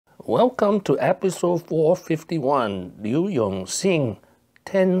Welcome to episode 451, Liu Yongxing,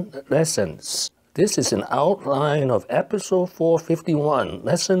 10 Lessons. This is an outline of episode 451,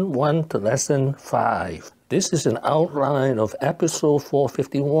 lesson 1 to lesson 5. This is an outline of episode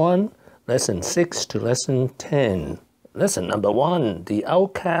 451, lesson 6 to lesson 10. Lesson number 1, the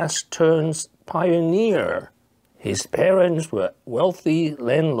outcast turns pioneer. His parents were wealthy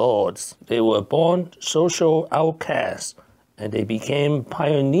landlords. They were born social outcasts, and they became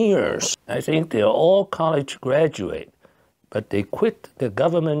pioneers. I think they're all college graduates, but they quit the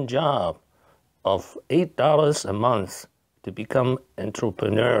government job of $8 a month to become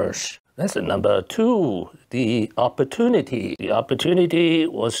entrepreneurs. Lesson number 2, the opportunity. The opportunity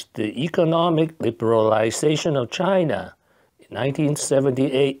was the economic liberalization of China in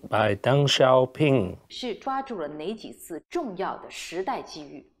 1978 by Deng Xiaoping. 是抓住了哪几次重要的时代机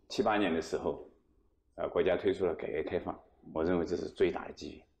遇？78年的时候，国家推出了改革开放，我认为这是最大的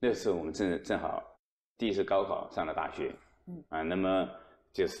机遇。那时候我们正好第一次高考上了大学，那么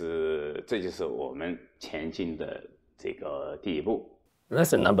这就是我们前进的这个第一步。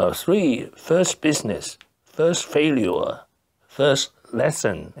Lesson number 3, first business, first failure, first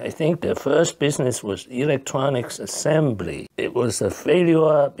lesson. I think the first business was electronics assembly. It was a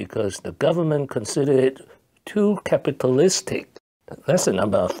failure because the government considered it too capitalistic. Lesson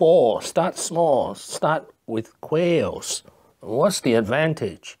number 4, start small, start with quails. What's the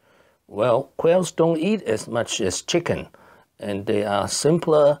advantage? Well, quails don't eat as much as chicken, and they are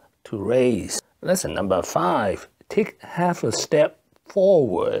simpler to raise. Lesson number 5, take half a step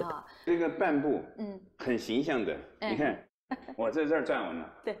forward. 这个半步，很形象的。你看，我在这儿站稳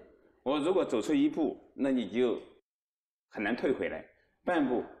了。对，我如果走出一步，那你就很难退回来。半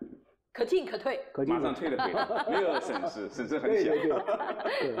步，可进可退，马上退了回来，没有损失，损失很小。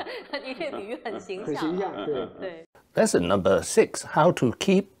你这比喻很形象。很形象，对。Lesson number 6, how to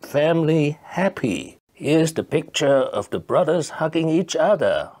keep family happy. Here's the picture of the brothers hugging each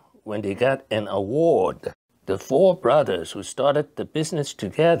other when they got an award. The 4 brothers who started the business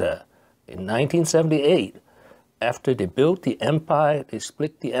together in 1978. After they built the empire, they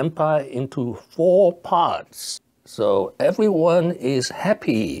split the empire into 4 parts. So everyone is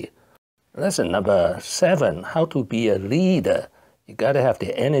happy. Lesson number 7, how to be a leader. You gotta have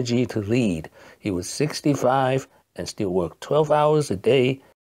the energy to lead. He was 65 and still worked 12 hours a day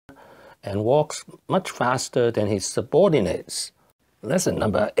and walks much faster than his subordinates. Lesson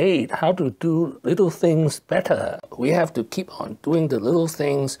number 8, how to do little things better. We have to keep on doing the little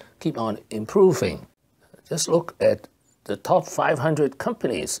things, keep on improving. Just look at the top 500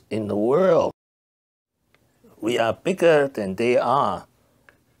 companies in the world. We are bigger than they are.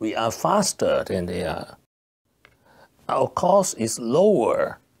 We are faster than they are. Our cost is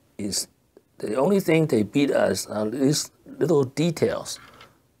lower. The only thing they beat us are these little details.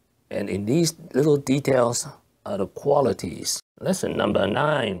 And in these little details are the qualities. Lesson number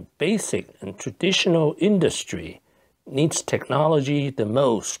 9, basic and traditional industry needs technology the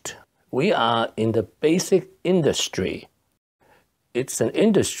most. We are in the basic industry. It's an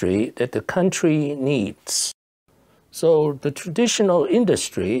industry that the country needs. So the traditional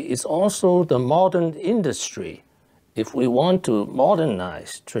industry is also the modern industry. If we want to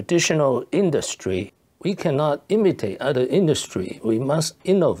modernize traditional industry, we cannot imitate other industry. We must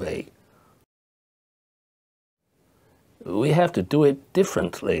innovate. We have to do it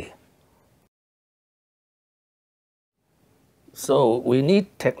differently. So we need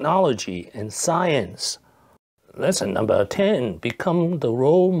technology and science. Lesson number 10, become the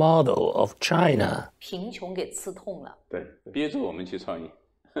role model of China. 贫穷给刺痛了，对，憋住我们去创业。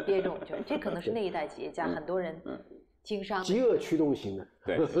憋住，这可能是那一代企业家很多人经商。饥饿驱动型的，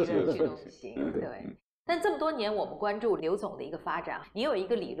对，饥饿驱动型，对。但这么多年，我们关注刘总的一个发展，你有一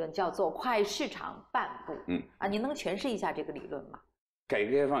个理论叫做“快市场半步”，你能诠释一下这个理论吗？改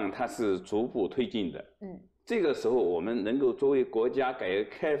革开放它是逐步推进的，这个时候我们能够作为国家改革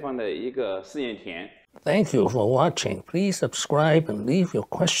开放的一个试验田。Thank you for watching. Please subscribe and leave your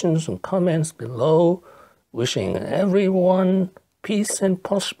questions and comments below. Wishing everyone peace and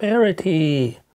prosperity.